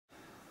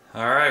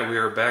Alright, we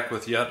are back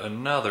with yet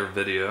another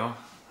video.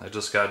 I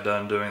just got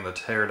done doing the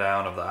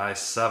teardown of the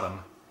i7,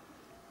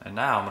 and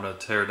now I'm going to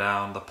tear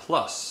down the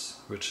Plus,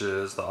 which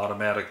is the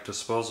automatic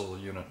disposal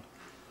unit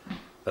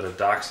that it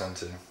docks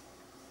into.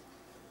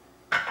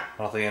 I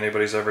don't think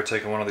anybody's ever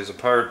taken one of these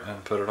apart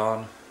and put it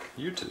on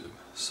YouTube.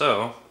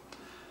 So,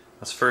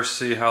 let's first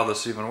see how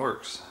this even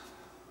works.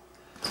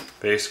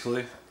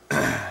 Basically,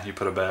 you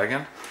put a bag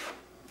in.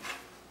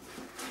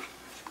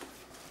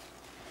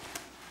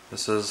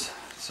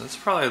 It's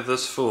probably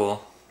this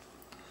full,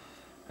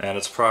 and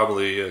it's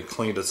probably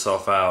cleaned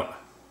itself out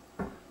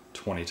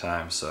 20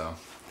 times, so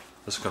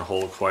this can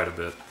hold quite a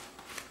bit.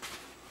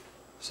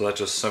 So that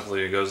just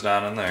simply goes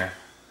down in there.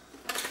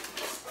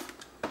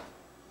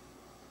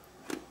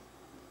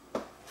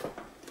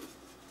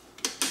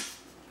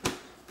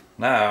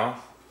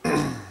 Now,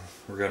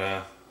 we're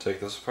gonna take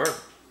this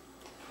apart.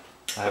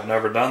 I have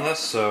never done this,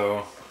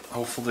 so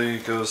hopefully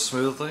it goes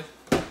smoothly.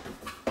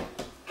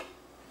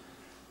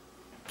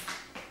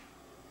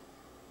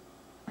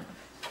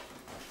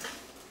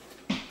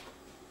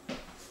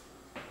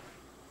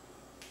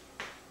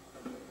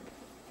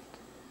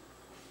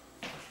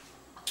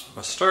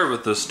 I'll start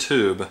with this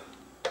tube.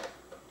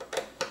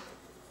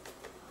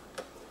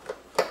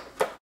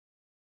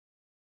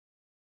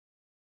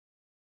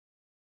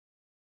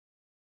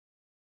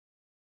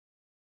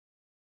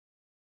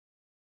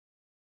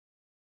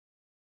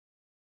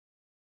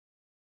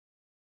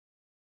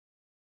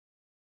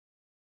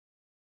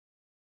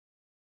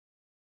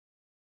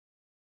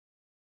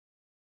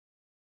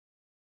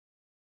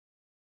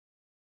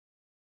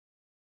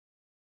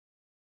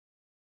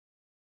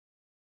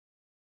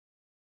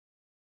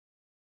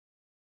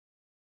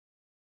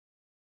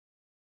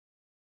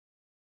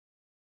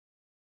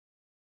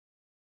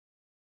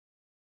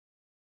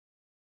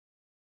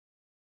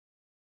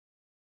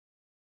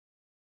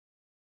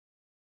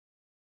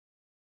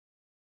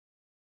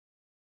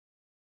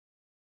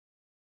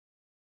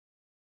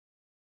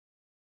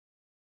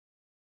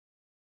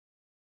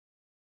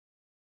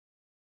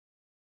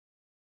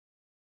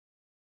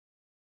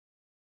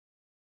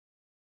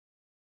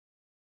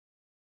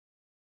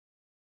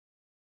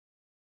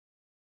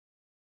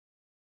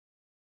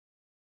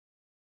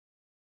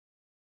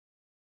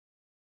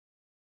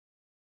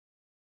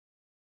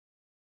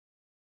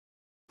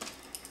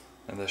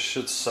 And this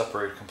should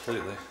separate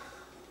completely.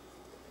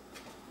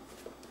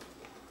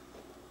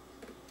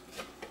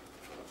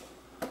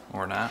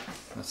 Or not.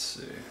 Let's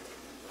see.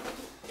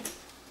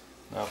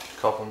 Now a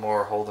couple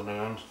more holding it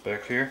in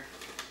back here.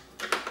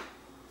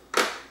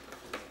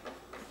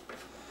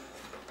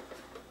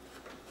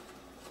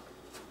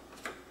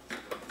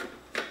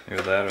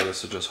 Either that or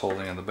this is just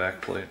holding in the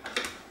back plate,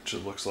 which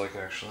it looks like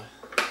actually.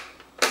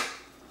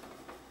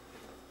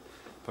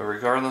 But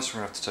regardless, we're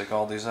going to have to take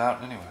all these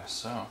out anyway,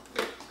 so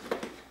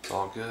it's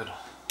all good.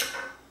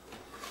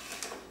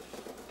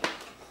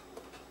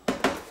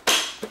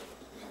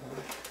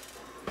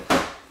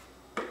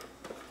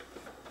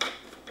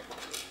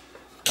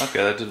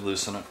 Okay, that did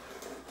loosen it.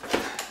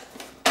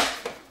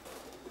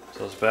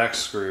 So this back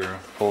screw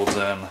holds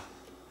in,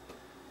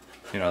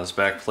 you know, this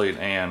back plate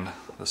and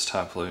this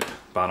top plate,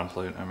 bottom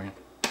plate, I mean.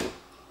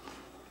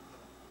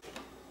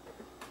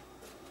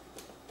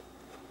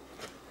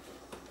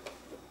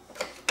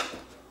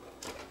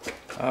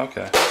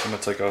 Okay, I'm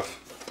gonna take off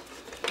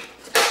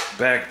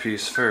back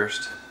piece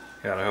first.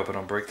 God, I hope I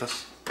don't break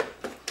this. Like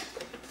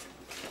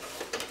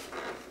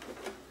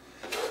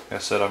I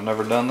said, I've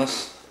never done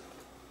this.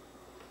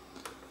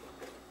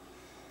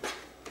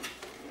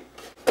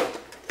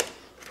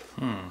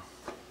 Let's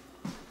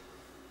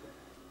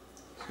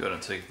go ahead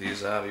and take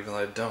these out, even though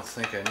I don't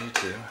think I need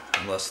to.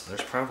 Unless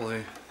there's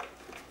probably,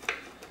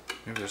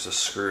 maybe there's a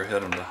screw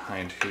hidden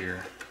behind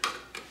here.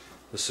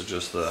 This is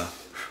just the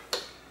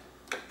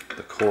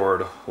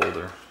cord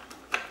holder.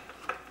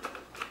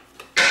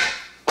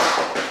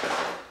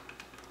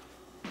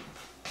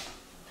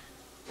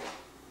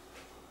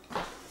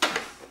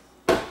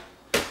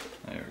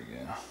 There we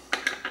go.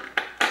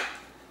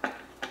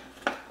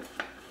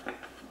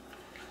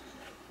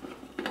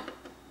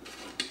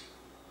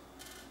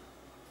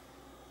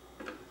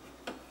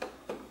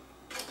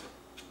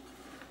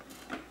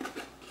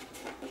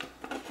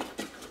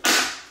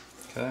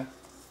 Okay.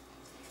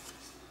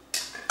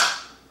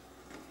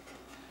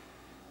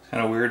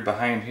 Kind of weird,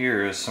 behind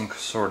here is some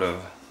sort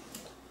of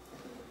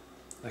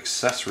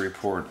accessory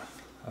port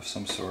of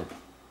some sort,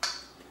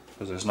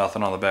 because there's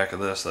nothing on the back of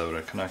this that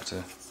would connect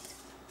to.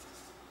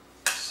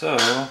 So,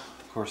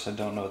 of course I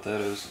don't know what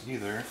that is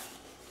either.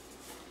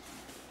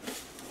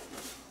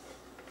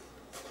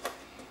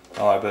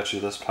 Oh, I bet you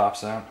this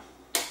pops out.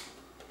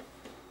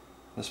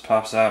 This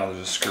pops out and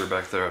there's a screw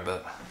back there, I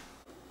bet.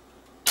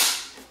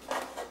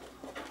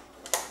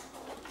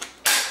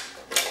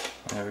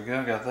 There we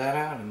go, got that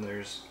out, and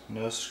there's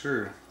no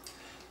screw.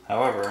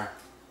 However,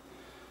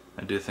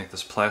 I do think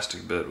this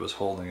plastic bit was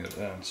holding it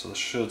in, so this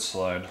should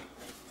slide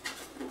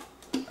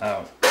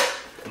out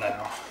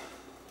now.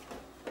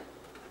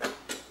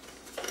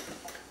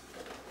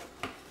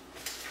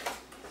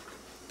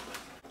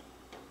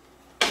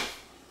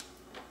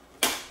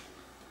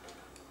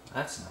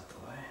 That's not the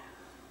way.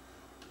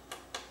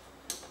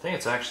 I think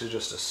it's actually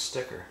just a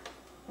sticker.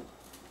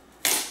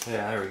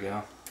 Yeah, there we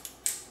go.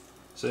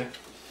 See?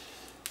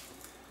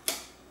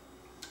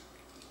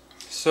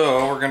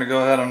 So we're gonna go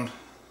ahead and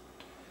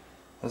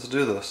let's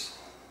do this.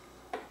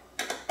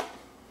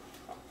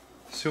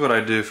 See what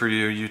I do for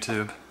you,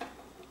 YouTube.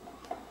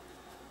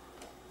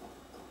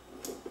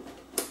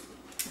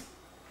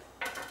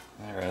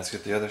 Alright, let's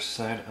get the other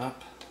side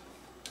up.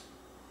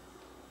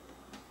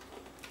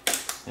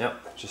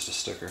 Yep, just a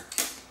sticker.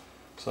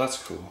 So that's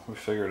cool, we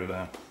figured it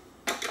out.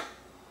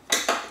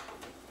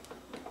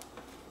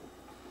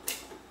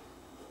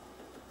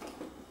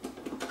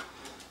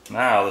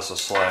 Now this will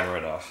slide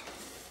right off.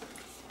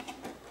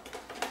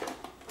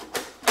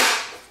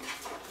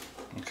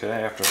 Okay,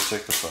 after I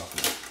take this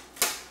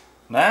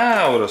off.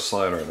 Now it'll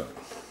slide right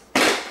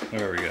up.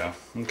 There we go.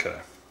 Okay.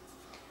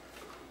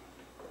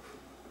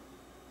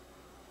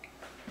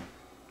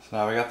 So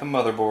now we got the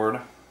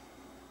motherboard.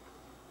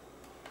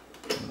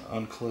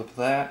 Unclip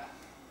that.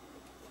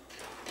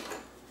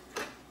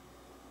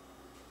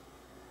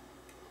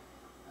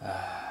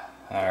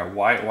 Our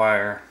white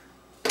wire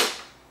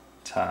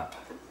top.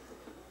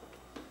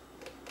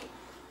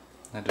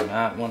 I do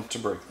not want to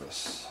break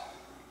this.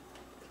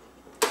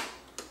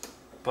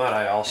 But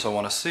I also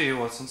want to see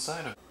what's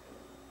inside of it.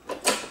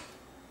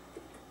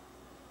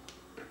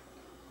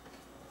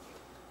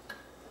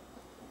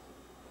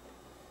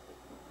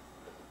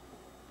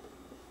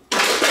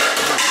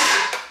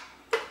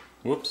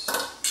 Whoops.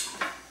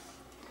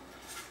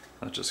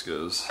 That just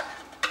goes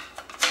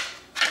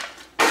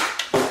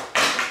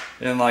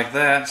in like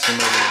that, so no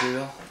big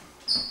deal.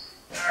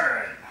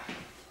 Alright.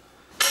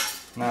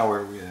 Now where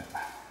are we at?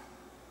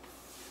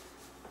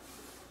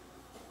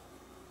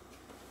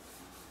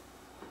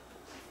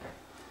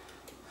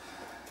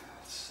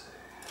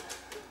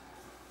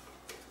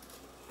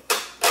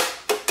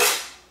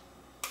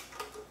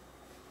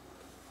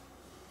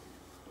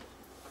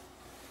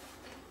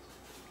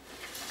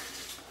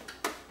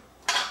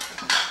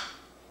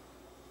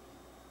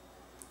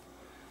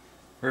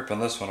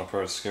 Ripping this one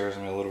apart scares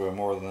me a little bit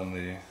more than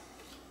the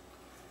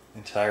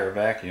entire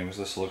vacuum, as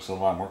this looks a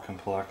lot more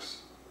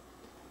complex.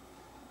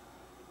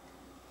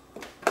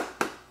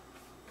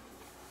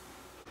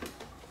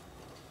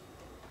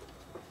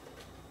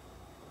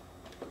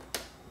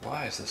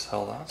 Why is this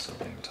held on so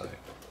damn tight?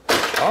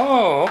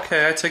 Oh,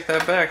 okay, I take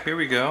that back. Here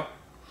we go.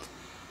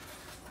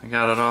 I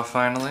got it off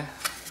finally.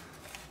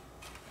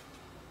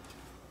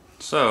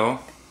 So,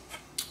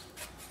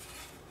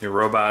 your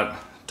robot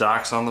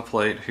docks on the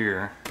plate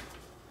here,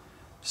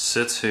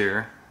 sits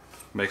here,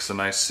 makes a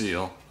nice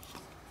seal,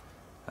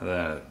 and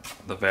then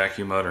the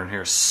vacuum motor in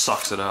here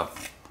sucks it up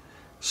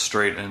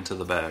straight into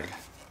the bag.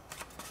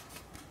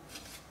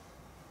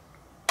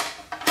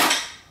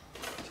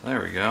 So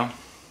there we go.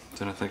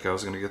 Didn't think I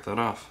was going to get that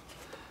off.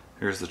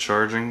 Here's the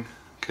charging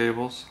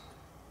cables.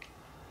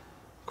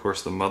 Of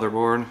course, the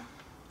motherboard.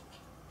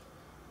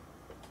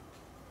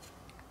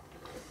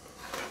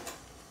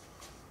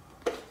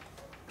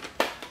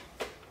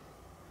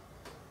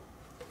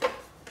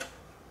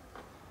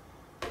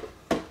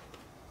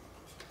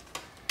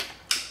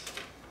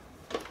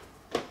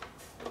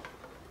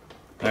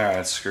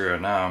 Alright, screw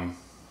it. Now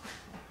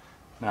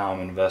I'm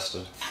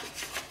invested.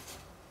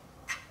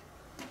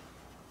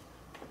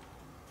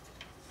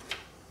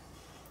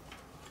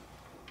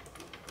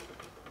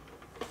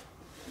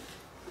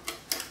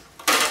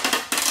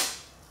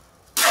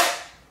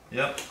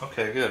 Yep,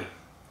 okay, good.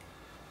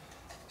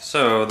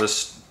 So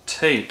this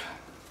tape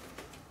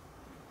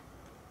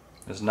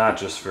is not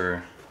just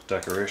for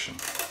decoration.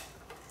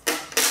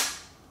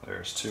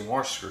 There's 2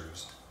 more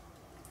screws.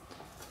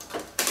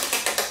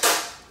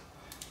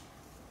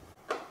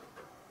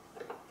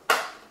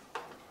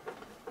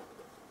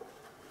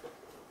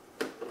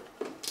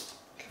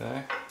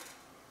 Okay.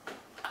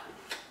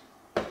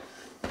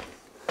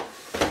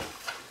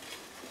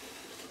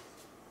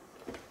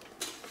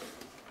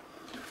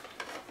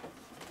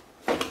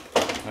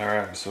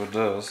 Alright, so it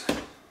does.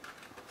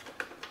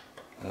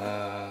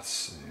 Let's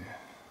see.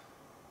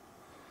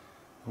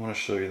 I want to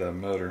show you that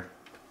motor.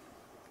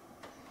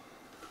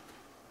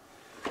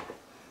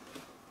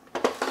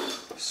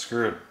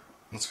 Screw it.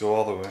 Let's go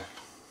all the way.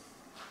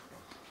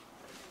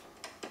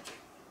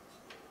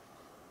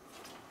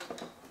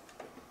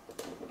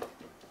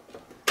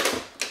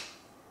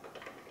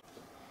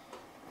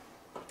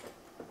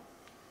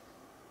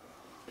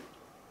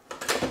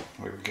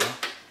 There we go.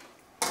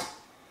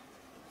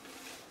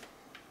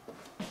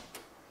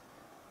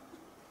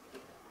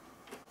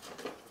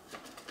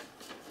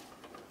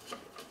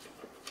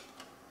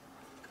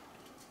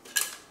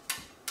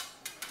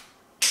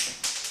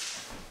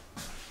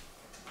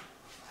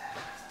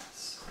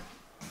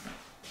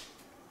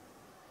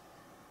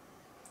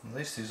 At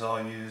least these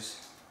all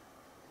use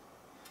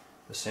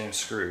the same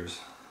screws.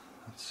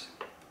 That's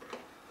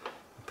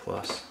a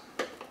plus.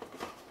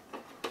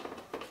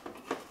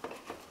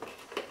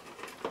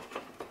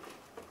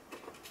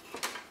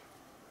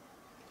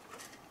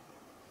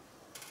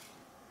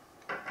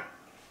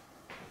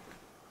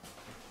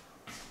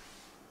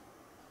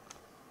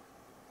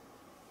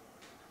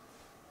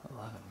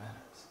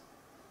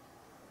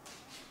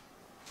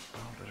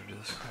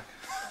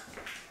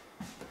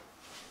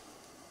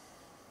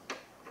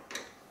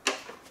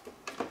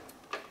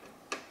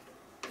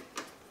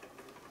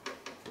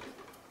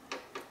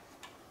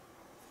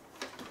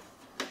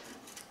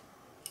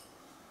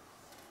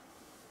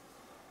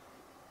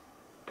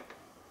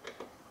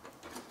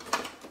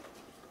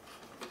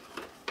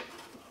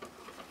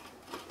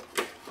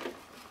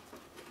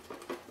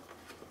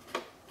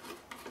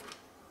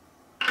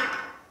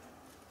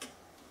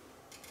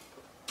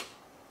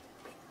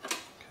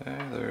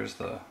 there's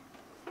the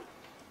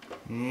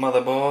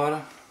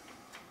motherboard.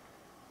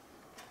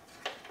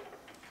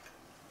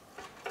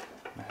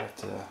 I have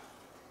to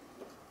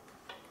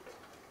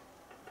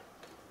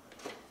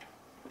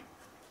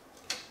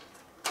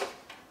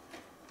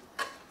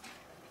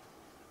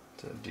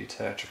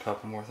detach a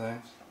couple more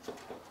things.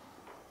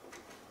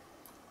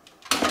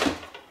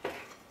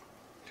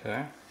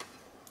 Okay,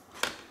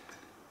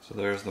 so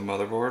there's the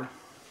motherboard,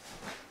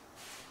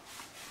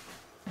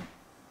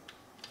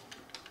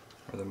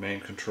 or the main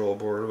control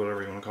board,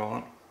 whatever you want to call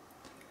it.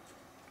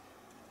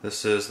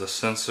 This is the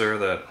sensor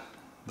that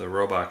the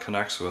robot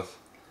connects with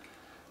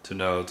to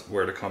know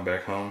where to come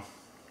back home.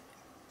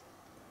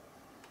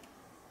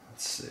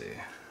 Let's see.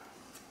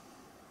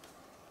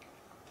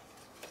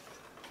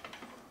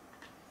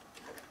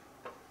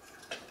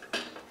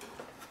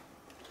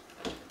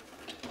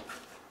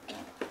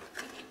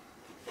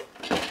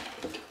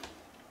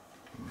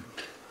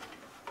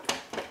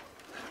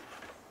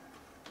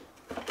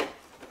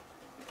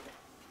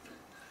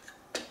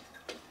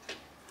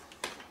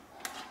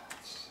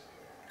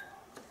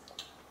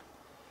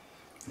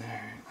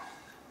 Alright.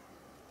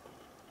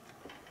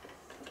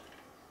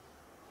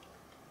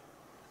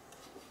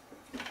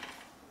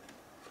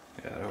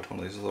 Yeah, I hope one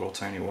of these little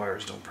tiny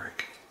wires don't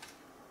break.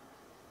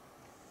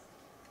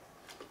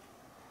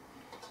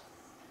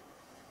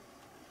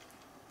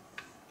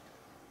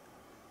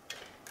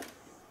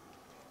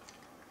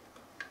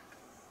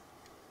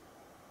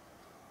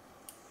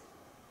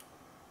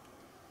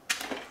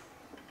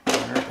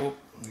 Alright, oh,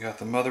 we got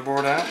the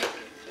motherboard out.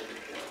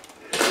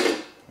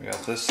 We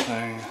got this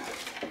thing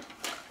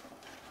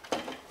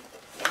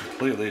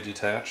completely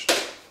detached.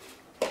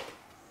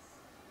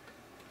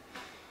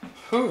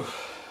 Whew.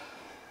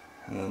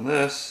 And then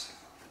this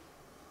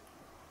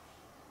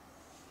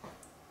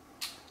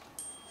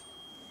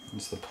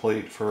is the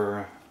plate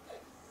for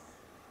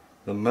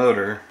the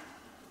motor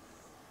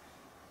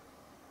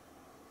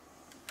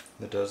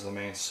that does the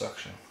main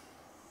suction.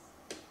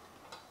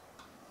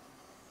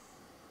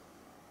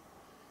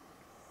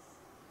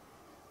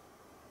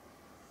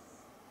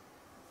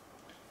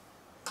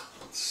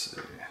 Let's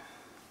see.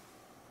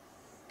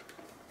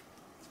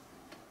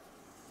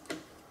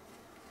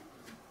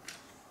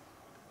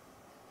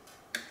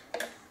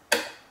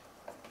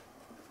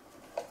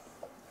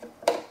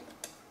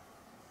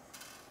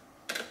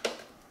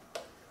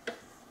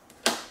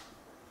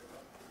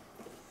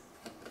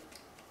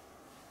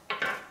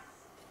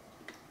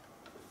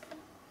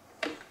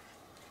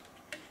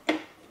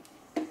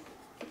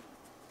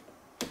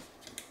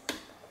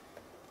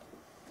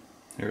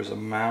 Here's a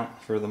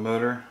mount for the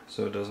motor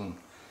so it doesn't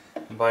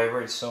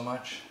vibrate so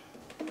much.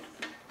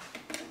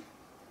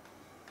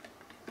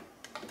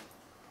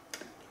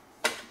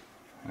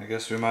 I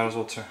guess we might as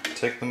well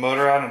take the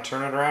motor out and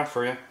turn it around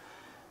for you.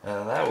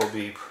 And that will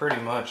be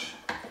pretty much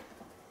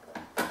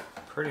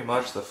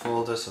the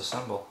full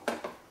disassemble.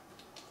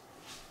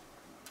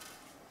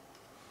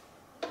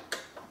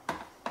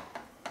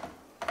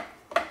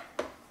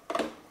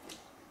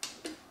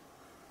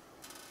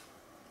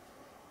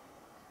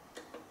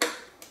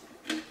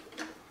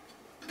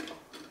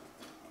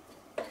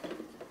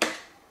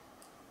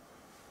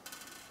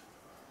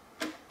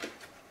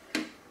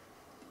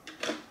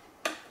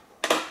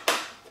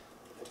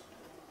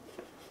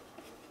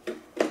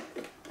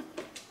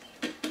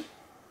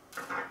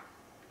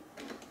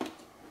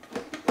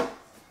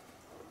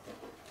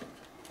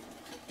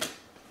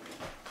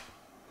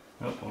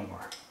 Nope, one more.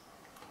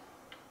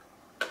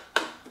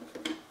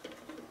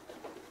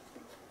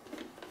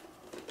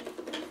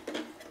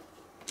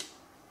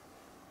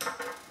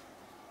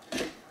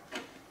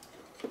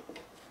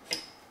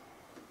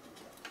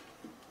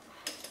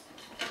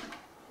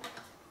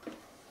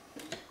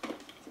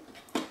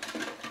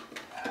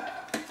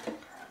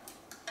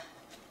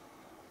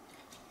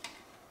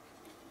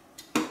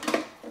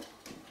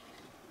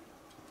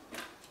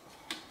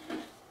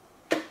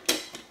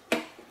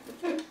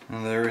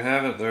 And there we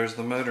have it, there's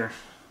the motor.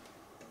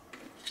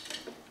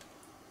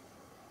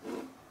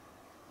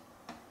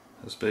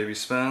 This baby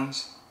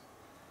spins,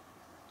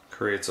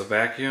 creates a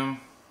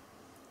vacuum,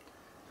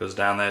 goes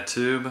down that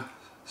tube,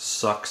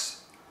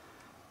 sucks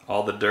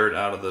all the dirt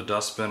out of the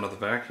dustbin of the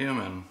vacuum,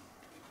 and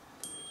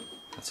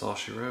that's all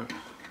she wrote.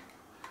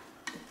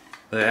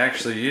 They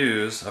actually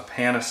use a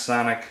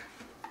Panasonic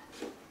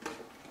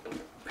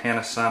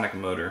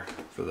motor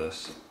for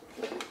this.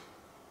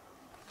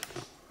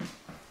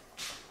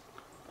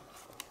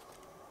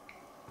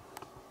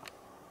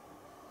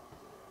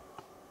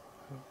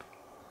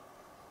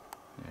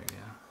 There you go.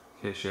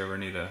 In case you ever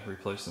need to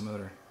replace the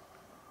motor.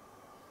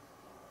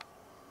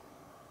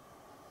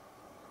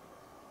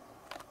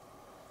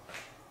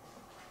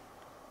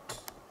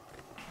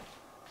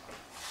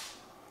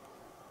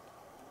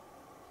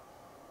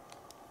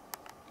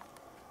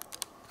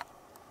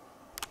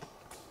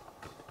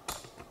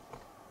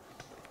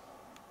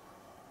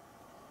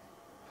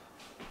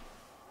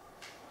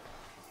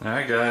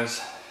 Alright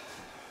guys,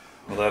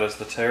 well that is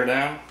the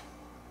teardown.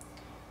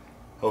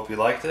 Hope you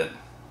liked it.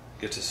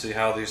 Get to see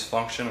how these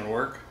function and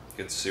work.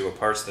 Get to see what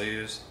parts they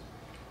use.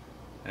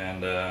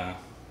 And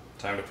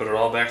time to put it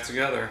all back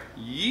together.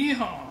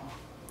 Yeehaw!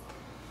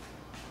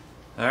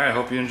 Alright,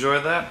 hope you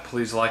enjoyed that.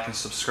 Please like and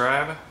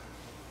subscribe,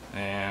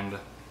 and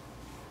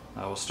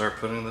I will start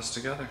putting this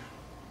together.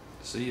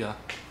 See ya.